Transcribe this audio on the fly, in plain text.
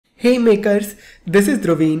Hey makers, this is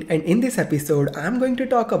Dhruvin, and in this episode I'm going to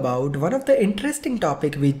talk about one of the interesting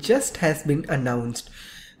topic which just has been announced.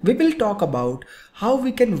 We will talk about how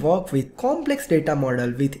we can work with complex data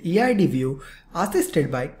model with ERD view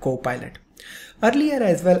assisted by Copilot. Earlier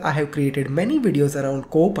as well I have created many videos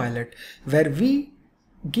around Copilot where we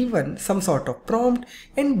given some sort of prompt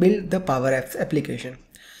and build the PowerApps application.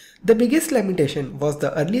 The biggest limitation was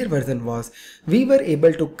the earlier version was we were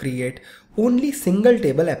able to create only single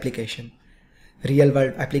table application. Real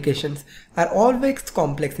world applications are always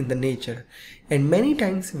complex in the nature and many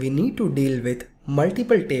times we need to deal with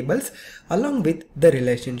multiple tables along with the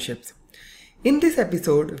relationships. In this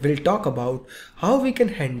episode, we'll talk about how we can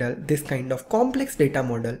handle this kind of complex data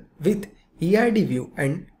model with ERD view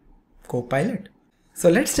and Copilot. So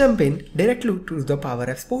let's jump in directly to the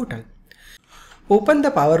PowerApps portal. Open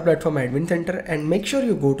the Power Platform Admin Center and make sure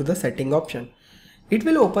you go to the setting option. It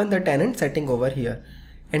will open the tenant setting over here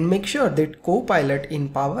and make sure that Copilot in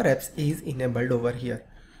PowerApps is enabled over here.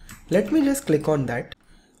 Let me just click on that.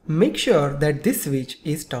 Make sure that this switch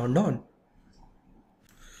is turned on.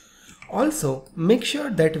 Also, make sure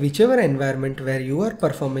that whichever environment where you are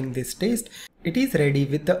performing this test, it is ready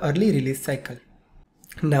with the early release cycle.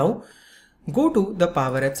 Now, go to the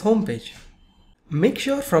PowerApps homepage. Make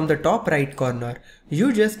sure from the top right corner,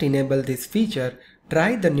 you just enable this feature,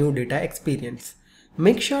 try the new data experience.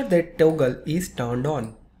 Make sure that toggle is turned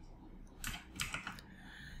on.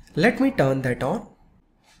 Let me turn that on.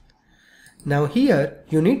 Now here,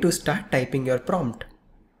 you need to start typing your prompt.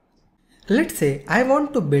 Let's say I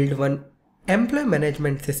want to build one employee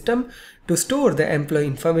management system to store the employee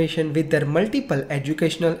information with their multiple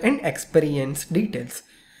educational and experience details.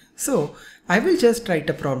 So I will just write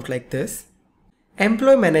a prompt like this.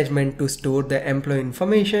 Employee management to store the employee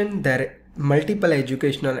information, their multiple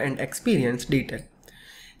educational and experience detail,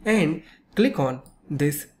 and click on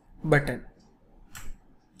this button.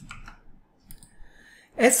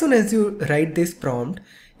 As soon as you write this prompt,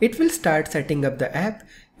 it will start setting up the app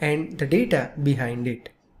and the data behind it.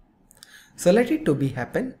 So let it to be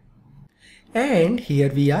happen. And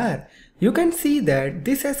here we are. You can see that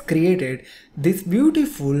this has created this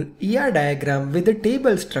beautiful ER diagram with the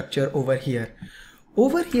table structure over here.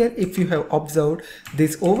 Over here, if you have observed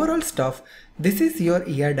this overall stuff, this is your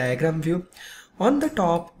ER diagram view. On the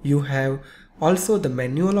top, you have also the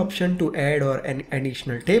manual option to add or an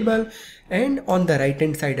additional table, and on the right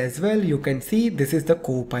hand side as well you can see this is the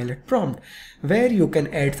Copilot prompt where you can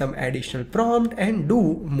add some additional prompt and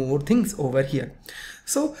do more things over here.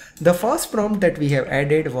 So the first prompt that we have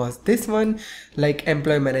added was this one, like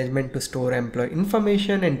employee management to store employee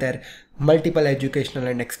information and their multiple educational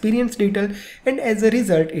and experience detail, and as a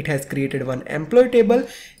result it has created one employee table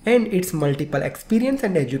and its multiple experience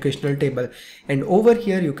and educational table. And over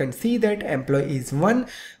here you can see that employee is one,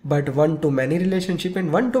 but one-to-many relationship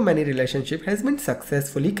and one-to-many relationship has been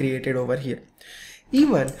successfully created over here.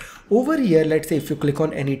 Even over here, let's say if you click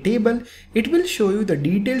on any table, it will show you the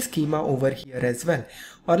detailed schema over here as well.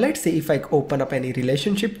 Or let's say if I open up any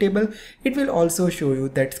relationship table, it will also show you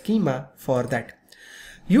that schema for that.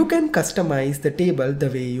 You can customize the table the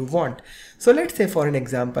way you want. So let's say for an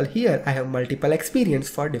example here I have multiple experience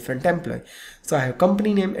for different employee. So I have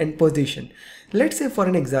company name and position. Let's say for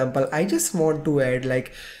an example I just want to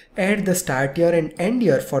add the start year and end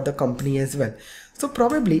year for the company as well. So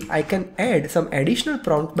probably I can add some additional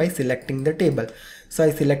prompt by selecting the table. So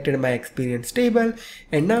I selected my experience table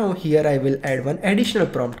and now here I will add one additional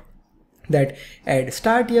prompt that add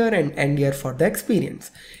start year and end year for the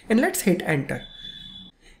experience. And let's hit enter.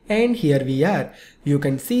 And here we are. You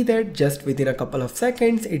can see that just within a couple of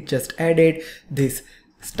seconds, it just added this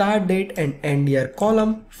start date and end year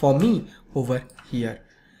column for me over here.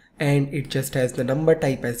 And it just has the number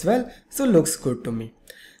type as well. So looks good to me.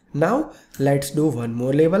 Now let's do one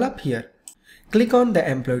more level up here. Click on the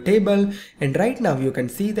employee table and right now you can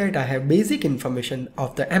see that I have basic information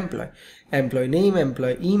of the employee. Employee name,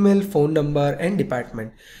 employee email, phone number and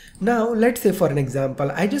department. Now let's say for an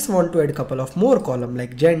example, I just want to add a couple of more columns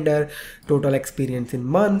like gender, total experience in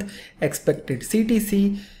month, expected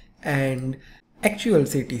CTC and actual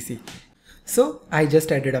CTC. So I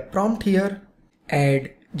just added a prompt here,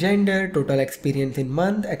 add gender, total experience in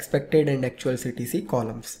month, expected and actual CTC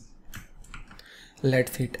columns.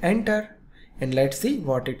 Let's hit enter and let's see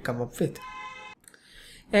what it come up with.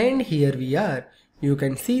 And here we are. You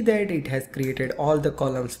can see that it has created all the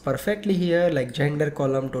columns perfectly here, like gender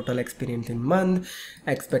column, total experience in month,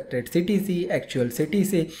 expected CTC, actual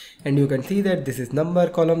CTC, and you can see that this is number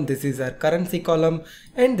column, this is our currency column,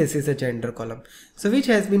 and this is a gender column. So which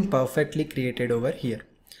has been perfectly created over here.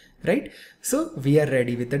 right? So we are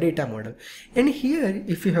ready with the data model. And here,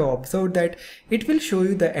 if you have observed that it will show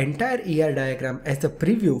you the entire ER diagram as a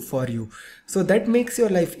preview for you. So that makes your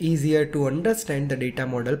life easier to understand the data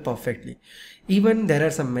model perfectly. Even there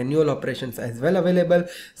are some manual operations as well available.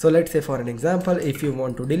 So let's say for an example, if you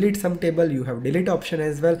want to delete some table, you have delete option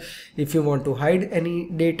as well. If you want to hide any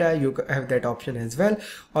data, you have that option as well.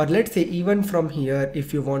 Or let's say even from here,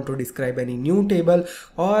 if you want to describe any new table,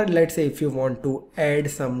 or let's say if you want to add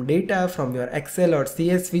some data from your Excel or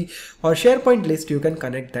CSV or SharePoint list, you can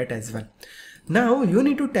connect that as well. Now you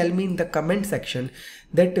need to tell me in the comment section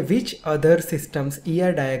that which other systems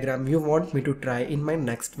ER diagram you want me to try in my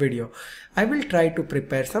next video. I will try to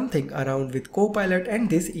prepare something around with Copilot and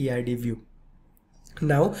this ERD view.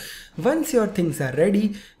 Now, once your things are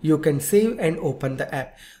ready, you can save and open the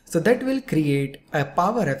app. So that will create a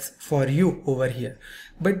PowerApps for you over here.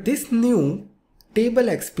 But this new table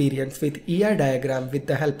experience with ER diagram with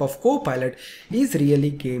the help of Copilot is really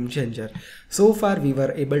game changer. So far we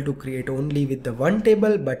were able to create only with the one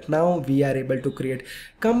table, but now we are able to create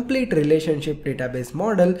complete relationship database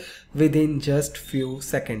model within just few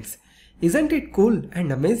seconds. Isn't it cool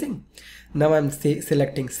and amazing? Now I'm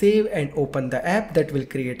selecting save and open the app. That will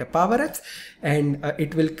create a PowerApps, and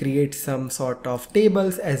it will create some sort of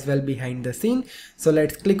tables as well behind the scene. So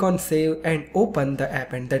let's click on save and open the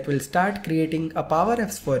app, and that will start creating a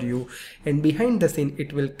PowerApps for you, and behind the scene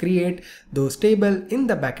it will create those tables in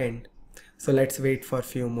the backend. So let's wait for a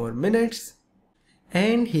few more minutes,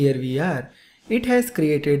 and here we are. It has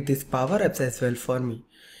created this PowerApps as well for me.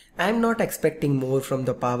 I'm not expecting more from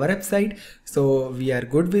the PowerApps side, so we are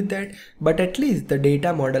good with that, but at least the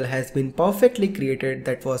data model has been perfectly created.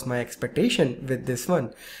 That was my expectation with this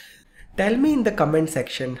one. Tell me in the comment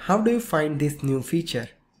section, how do you find this new feature?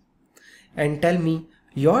 And tell me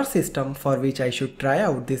your system for which I should try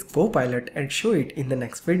out this Copilot and show it in the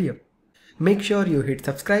next video. Make sure you hit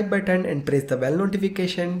subscribe button and press the bell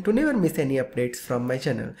notification to never miss any updates from my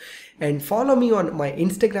channel. And follow me on my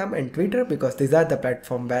Instagram and Twitter, because these are the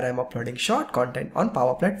platform where I'm uploading short content on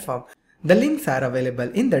Power Platform. The links are available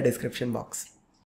in the description box.